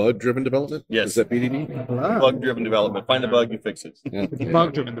everything. BDD? Bug-driven development? Yes. Is that BDD? Bug-driven development. Find a bug, you fix it. Yeah.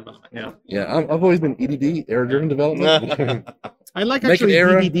 Bug-driven development. Yeah, Yeah, I've always been EDD, error-driven development. I like Make an actually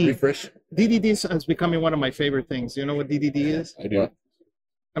error, DDD. refresh. DDD is becoming one of my favorite things. You know what DDD is? I do.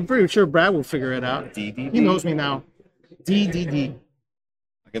 I'm pretty sure Brad will figure it out. DDD. He knows me now. DDD.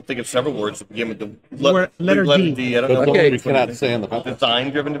 I can think of several words that begin with the Letter D. I don't know. But Okay. we cannot say on the podcast.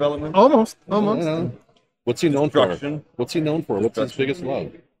 Design-driven development. Almost. What's he known for? Construction. What's he known for? What's his biggest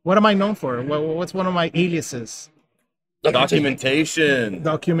love? What am I known for? What's one of my aliases? Documentation.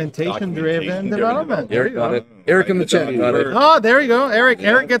 Documentation-driven development. There Eric you got go. it. Eric in the chat got it. Oh, there you go, Eric.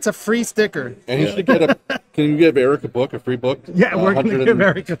 Eric gets a free sticker. And he should get a. Can you give Eric a book, a free book? Yeah, we're gonna 100 give and-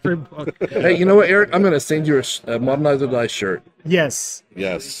 Eric a free book. Hey, you know what, Eric? I'm gonna send you a Modernizer Die shirt. Yes.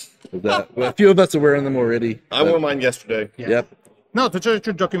 Yes. Well, a few of us are wearing them already. I wore mine yesterday. Yep. No, to tell you the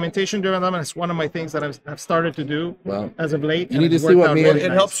truth, documentation-driven development is one of my things that I've started to do Well, as of late. you and need to it's see worked what out me Well, and- really it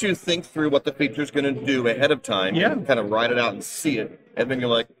nice. helps you think through what the feature's going to do ahead of time. Yeah. And kind of write it out and see it. And then you're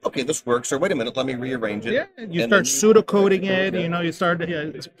like, okay, this works. Or wait a minute, let me rearrange it. Yeah, you And start then pseudocoding it. You know, you start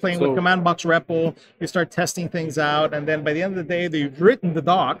playing So- with command box REPL. You start testing things out, and then by the end of the day, you've written the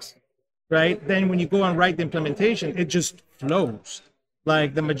docs, right? Then when you go and write the implementation, it just flows.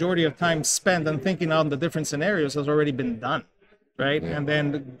 Like the majority of time spent on thinking on the different scenarios has already been done, right? And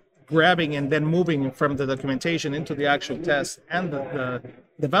then grabbing and then moving from the documentation into the actual test and the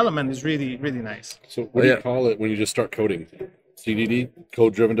development is really, really nice. So what do Yeah. you call it when you just start coding? CDD,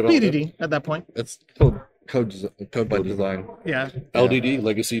 code-driven development. PDD at that point. It's code by design. Yeah. LDD,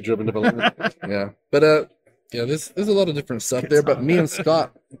 legacy-driven development. Yeah, but yeah, there's a lot of different stuff there. But me and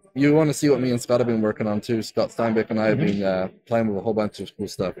Scott, you want to see what me and Scott have been working on too. Scott Steinbeck and I have been playing with a whole bunch of cool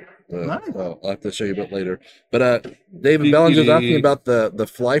stuff. Nice. So I'll have to show you a bit later. But David Bellinger's asking about the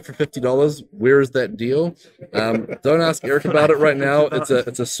fly for $50. Where is that deal? Don't ask Eric about it right now. It's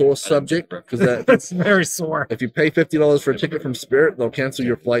a sore subject because It's very sore. if you pay $50 for a ticket from Spirit, they'll cancel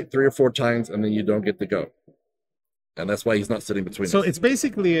your flight 3 or 4 times, and then you don't get to go. And that's why he's not sitting between So us. it's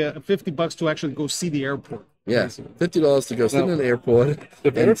basically $50 to actually go see the airport. Yeah, $50 to go sit in an airport If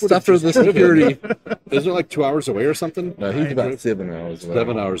and Eric would've suffer just the driven- security. Isn't it like 2 hours away or something? No, he's about 7 hours away.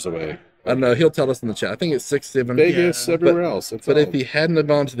 7 hours away. I don't know. He'll tell us in the chat. I think it's 6, 7. Vegas, Yeah. everywhere else. It's But all- if he hadn't have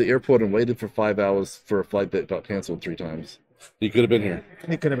gone to the airport and waited for 5 hours for a flight that got canceled 3 times. he could have been here,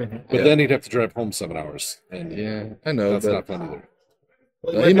 It could have been him. but Yeah. then he'd have to drive home 7 hours, and Yeah, I know. that's But, not fun either.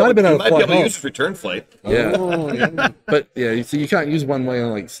 Well, He might have been able to might be fly able to home. use his return flight. Yeah. Oh, yeah. but yeah, you see, you can't use one way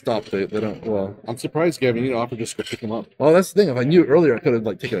and like stop. They don't. I'm surprised, Gavin. You offered just to go pick him up. Well, that's the thing. If I knew earlier, I could have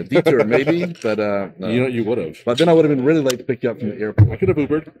like taken a detour maybe. But no. You know, you would have. But then I would have been really late to pick you up from the airport. I could have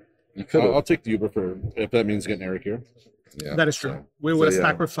Ubered. You could I'll have. take the Uber for if that means getting Eric here. Yeah. That is true. We so, would have yeah.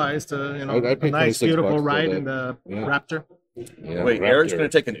 sacrificed, I'd a pay nice, 26 beautiful bucks for ride that. in the Yeah. Raptor. Yeah. Wait, Eric's Raptor. going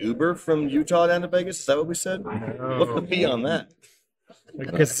to take an Uber from Utah down to Vegas? Is that what we said? What's the fee on that? A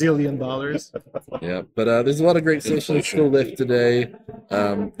gazillion dollars. Yeah, but there's a lot of great sessions still left today.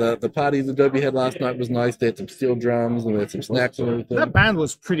 The party Adobe had last night was nice. They had some steel drums and they had some snacks and everything. That band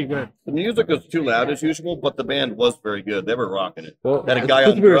was pretty good. The music was too loud as usual, but the band was very good. They were rocking it. Well, Had a it's guy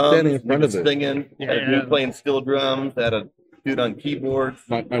because on we were drums, standing in front was of it. singing, had a Yeah. dude playing steel drums, had a dude on keyboards.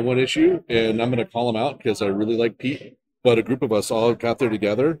 My one issue, and I'm going to call him out because I really like Pete, but a group of us all got there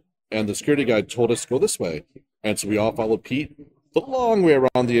together, and the security guy told us to go this way. And so we all followed Pete the long way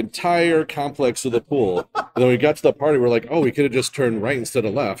around the entire complex of the pool. And then we got to the party, we're like, oh, we could have just turned right instead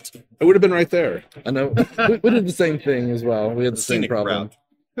of left. It would have been right there. I know. We did the same thing as well. We had the same Scenic problem. route.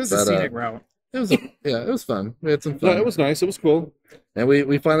 It was But, a scenic route. It was it was fun. We had some No, fun. it was nice. It was cool. And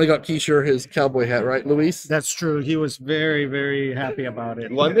we finally got Keisha his cowboy hat, right, Luis? That's true. He was very, very happy about it.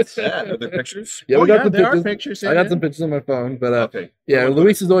 Well, I missed that. Are there pictures? Yeah, Oh, we got yeah, some there are pictures. pictures. I got yeah. some pictures on my phone, but Okay. yeah,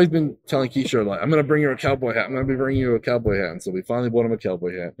 Luis has always been telling Keisha like, I'm gonna bring you a cowboy hat. I'm gonna be bringing you a cowboy hat, and so we finally bought him a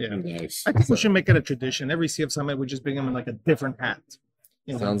cowboy hat. Yeah. Nice. I think we should make it a tradition. Every CF Summit, we just bring him like a different hat.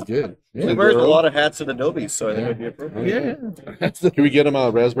 You know? Sounds good. He Yeah, wears a lot of hats at Adobe, so I think it would be appropriate. Yeah. that's the Can we get him a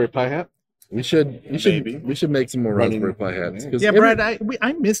Raspberry Pi hat? We should Maybe. make some more Running- Raspberry Pi hats. 'cause Yeah, every- Brad,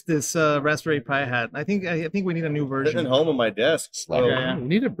 I missed this Raspberry Pi hat. I think we need a new Sitting version. home on my desk. So Yeah. we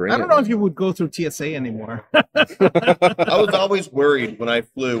need to bring. I don't know if you would go through TSA anymore. I was always worried when I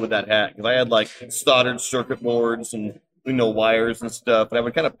flew with that hat because I had like soldered circuit boards and wires and stuff, and I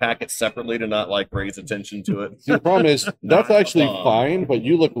would kind of pack it separately to not like raise attention to it. See, the problem is that's actually fine, but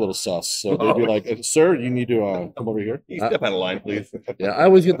you look a little sus. So they'd be Oh. like, "Sir, you need to come over here." You step out of line, please. Yeah, I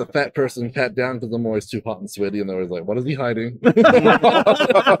always get the fat person pat down because I'm always too hot and sweaty, and they're always like, "What is he hiding?"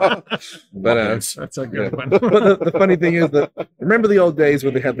 But That's a good one. but the funny thing is that remember the old days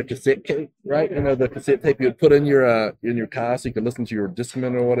where they had the cassette tape, right? You know, the cassette tape you would put in your car so you could listen to your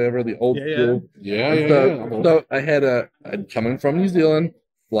Discman or whatever, the old Yeah, yeah. school. Yeah. So I had I'd coming from New Zealand,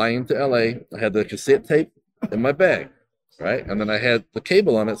 flying to LA. I had the cassette tape in my bag, right? And then I had the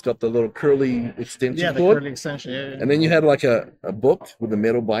cable on it. It's got the little curly extension Yeah, the cord. curly extension. Yeah, And then you had like a book with a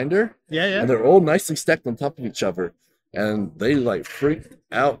metal binder, yeah. and they're all nicely stacked on top of each other. And they like freaked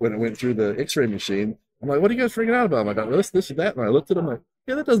out when it went through the X-ray machine. I'm like, "What are you guys freaking out about?" I'm like, "Oh, this, and that." And I looked at them like,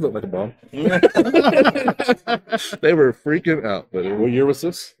 "Yeah, that does look like a bomb." They were freaking out, but it was, What year was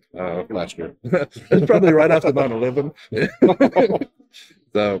this? Last year. it's probably right after 9/11.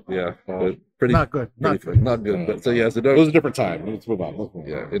 So yeah, but pretty Not good. pretty Not good. fun. Not good. But so yeah, so It don't. was a different time. Let's move on.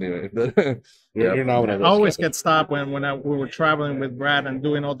 Yeah. Anyway, but You're now one I of those always guys. get stopped when we were traveling with Brad and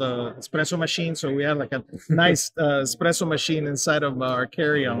doing all the espresso machine. So we had like a nice espresso machine inside of our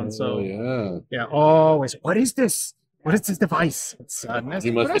carry-on. So yeah. always. What is this? What is this device? It's an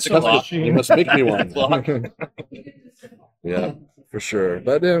You must, espresso machine. you must make me one. yeah, for sure.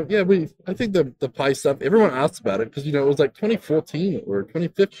 But yeah, I think the Pi stuff. Everyone asks about it because it was like 2014 or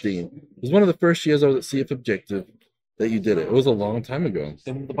 2015. It was one of the first years I was at CF Objective that you did it. It was a long time ago.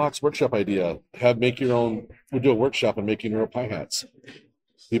 In the box workshop idea, make your own. We'll do a workshop and make your own Pi hats.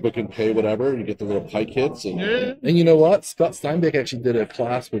 People can pay whatever. You get the little Pi kits and And you know what? Scott Steinbeck actually did a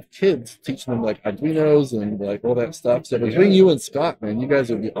class with kids, teaching them like Arduinos and like all that stuff. So between you and Scott, man, you guys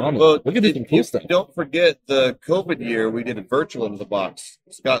would be on it. Well, We could do some cool stuff. Don't forget the COVID year we did a virtual into the box.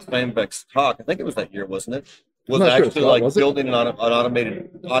 Scott Steinbeck's talk, I think it was that year, wasn't it? Was I'm not sure, actually Scott, like was it? building an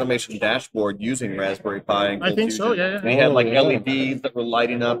automation dashboard using Raspberry Pi. And I think so. Cold Yeah, Fusion. yeah. And he had like Oh, yeah. LEDs that were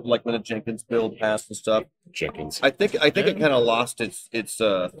lighting up, like when the Jenkins build passed and stuff. Jenkins. I think it kind of lost its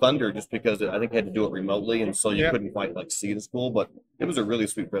thunder just because I think it had to do it remotely, and so you Yeah. couldn't quite like see the school. But it was a really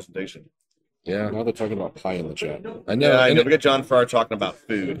sweet presentation. Yeah, Now they're talking about Pi in the chat. I know. Yeah, I and know. We got John Farrar talking about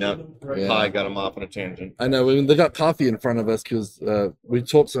food. Now Yeah. Pi got him off on a tangent. I know. I mean, they got coffee in front of us because we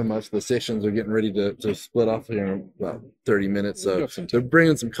talked so much. The sessions are getting ready to split off here in about 30 minutes. So they're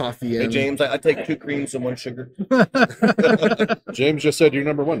bringing some coffee in. Hey James, I take 2 creams and 1 sugar. James just said you're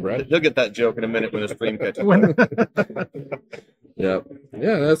number one, Brad. He'll get that joke in a minute when his stream catches. When- Yeah,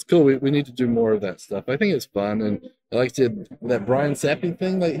 that's cool. We need to do more of that stuff. I think it's fun, and like I said, that Brian Sappy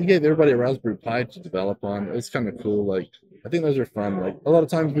thing, like he gave everybody a Raspberry Pi to develop on. It's kind of cool. Like I think those are fun. Like a lot of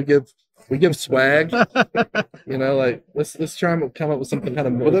times we give swag. Like let's try and come up with something kind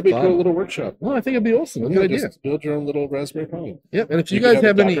of more Well, that'd be a fun. cool little workshop. Well, I think it'd be awesome. That's a Yeah, good idea. just build your own little Raspberry Pi. Yep. And if you can guys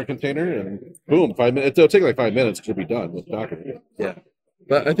have a any, Docker container and boom, 5 minutes. It'll take like 5 minutes to be done with Docker.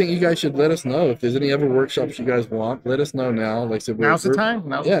 but I think you guys should let us know if there's any other workshops you guys want. Let us know now. Like I said, Now's the time.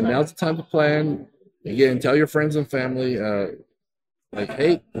 Now's the time. Now's the time to plan. Again, tell your friends and family. Like,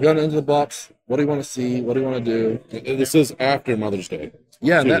 hey, we're going into the box. What do you want to see? What do you want to do? And this is after Mother's Day.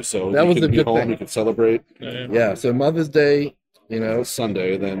 Yeah, too, that so that you was can a be good home, thing. You can celebrate Yeah, so Mother's Day,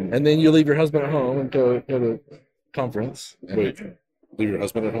 Sunday, then and then you leave your husband at home and go to conference. And- wait, leave your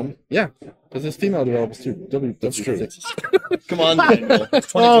husband at home. Yeah, because there's female developers too. That's true. Come on, Daniel.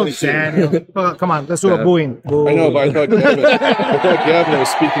 It's Oh, 2022. Daniel. Oh, come on, let's do a Yeah. booing. Boo. I know, but I thought Gavin was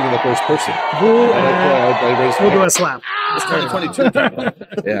speaking in the first person. Boo, I raised my we'll do hand. a slap. It's 2022. Daniel.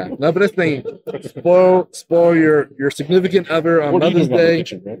 Yeah, no, but this thing, spoil your significant other on What are you Mother's doing around the Day,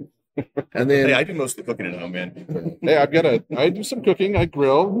 kitchen, Brad? and then Hey, I do most of the cooking at home, man. Hey, I do some cooking, I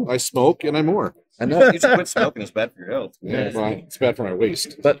grill, I smoke, and I more. I know, You should quit smoking. It's bad for your health. Yeah, well, it's bad for my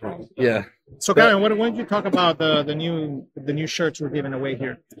waist. but yeah. So, Kevin, why don't you talk about the new shirts we're giving away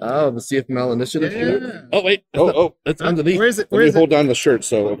here? Oh, the CFML initiative. Yeah. Oh wait, it's underneath. Where is it? Let Where me is it? hold down the shirt,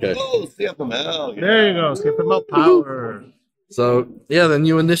 so okay. Oh, CFML. Yeah. There you go. Skip remote power. So yeah, the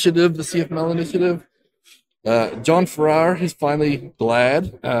new initiative, the CFML initiative. John Farrar is finally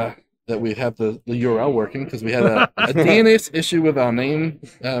glad that we have the URL working because we had a DNS issue with our name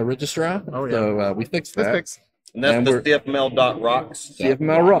registrar. Oh, yeah. So we fixed Let's that. fix. And that's And the we're- CFML.rocks.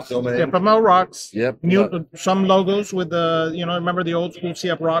 CFML rocks. Domain. Yeah, Promo rocks. Yep. New some logos with the remember the old school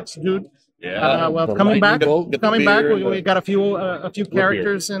CF rocks dude. Yeah. Well, The coming back, lightning bolt. Get the coming back, beer, we got a few beer.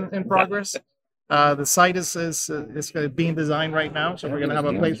 characters in progress. The site is being designed right now, so we're gonna have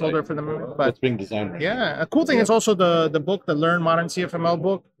a placeholder for the movie. But It's being designed. yeah, a cool thing is also the book, the Learn Modern CFML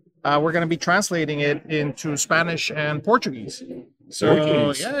book. We're gonna be translating it into Spanish and Portuguese. So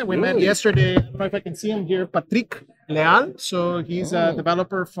Portuguese. yeah, we met Really? yesterday. I don't know if I can see him here, Patrick Leal. So he's a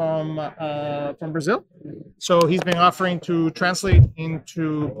developer from Brazil. So he's been offering to translate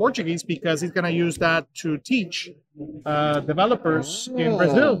into Portuguese because he's going to use that to teach developers in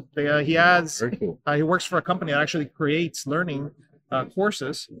Brazil. Very cool. He works for a company that actually creates learning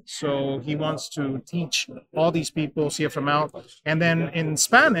courses. So he wants to teach all these people CFML. And then in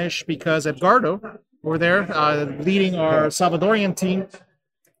Spanish, because Edgardo, we're there leading our Salvadorian team,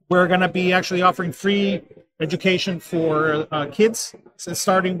 we're going to be actually offering free education for kids, so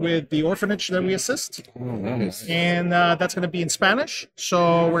starting with the orphanage that we assist. Oh, nice. And that's going to be in Spanish.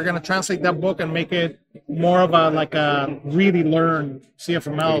 So we're going to translate that book and make it more of a really learn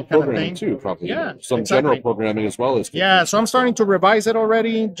CFML kind of Programming thing. too, probably. Yeah, Some exactly. general programming as well as. Yeah, so I'm starting to revise it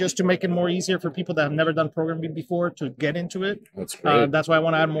already just to make it more easier for people that have never done programming before to get into it. That's great. That's why I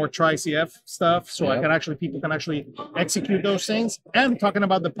want to add more tri-CF stuff, so Yeah. people can actually execute those things. And talking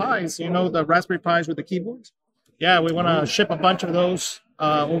about the Pis, the Raspberry Pis with the keyboards. Yeah, we want to ship a bunch of those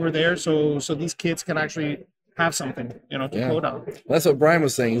over there, so these kids can actually have something, to Yeah. code on. That's what Brian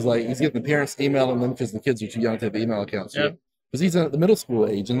was saying. He's like, he's getting the parents emailing them because the kids are too young to have email accounts Yeah. yet. Because he's at the middle school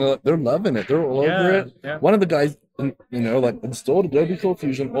age and they're loving it. They're all over Yeah, it. yeah. One of the guys, installed Adobe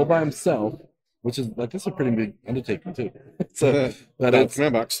ColdFusion all by himself, which is that's a pretty big undertaking too. So, but That's it's,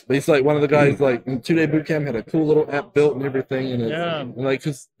 command box. but he's like one of the guys like in 2-day boot camp had a cool little app built and everything, and Yeah.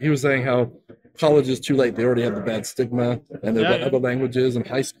 because he was saying how college is too late. They already have the bad stigma, and they've Yeah, got yeah. other languages in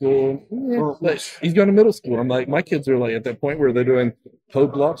high school. But he's going to middle school. I'm like, my kids are like at that point where they're doing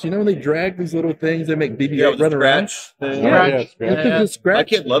code blocks. When they drag these little things, they make BB-8 with the run around. scratch. Yeah. Scratch. Look at Yeah. the Scratch. My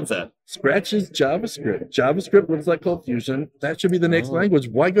kid loves that. Scratch is JavaScript. JavaScript looks like ColdFusion. That should be the next language.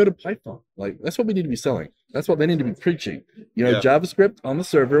 Why go to Python? Like, that's what we need to be selling. That's what they need to be preaching. Yeah. JavaScript on the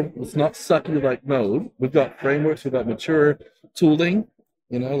server. It's not sucky like Node. We've got frameworks. We've got mature tooling.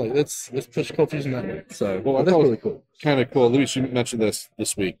 Let's push ColdFusion that way. So Well, I that's thought- really cool. Kind of cool. Luis, you mentioned this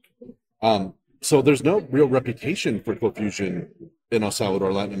week. So there's no real reputation for ColdFusion in El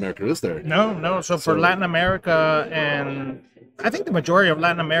Salvador, Latin America, is there? No. So for Latin America, and I think the majority of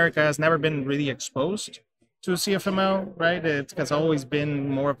Latin America has never been really exposed to CFML, right? It's always been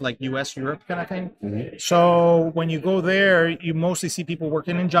more of like US, Europe kind of thing. Mm-hmm. So when you go there, you mostly see people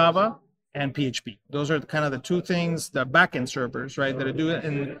working in Java and PHP. Those are kind of the two things, the backend servers, right, that do it.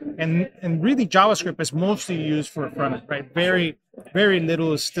 And really JavaScript is mostly used for front end, right? Very, very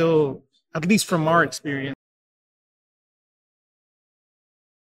little is still, at least from our experience.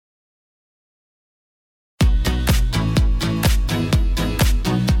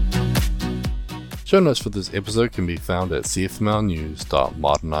 Show notes for this episode can be found at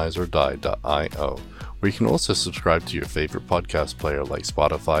cfmlnews.modernizeordie.io, where you can also subscribe to your favorite podcast player like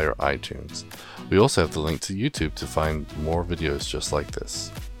Spotify or iTunes. We also have the link to YouTube to find more videos just like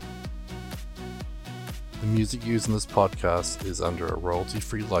this. The music used in this podcast is under a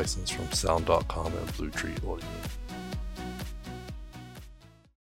royalty-free license from Sound.com and Blue Tree Audio.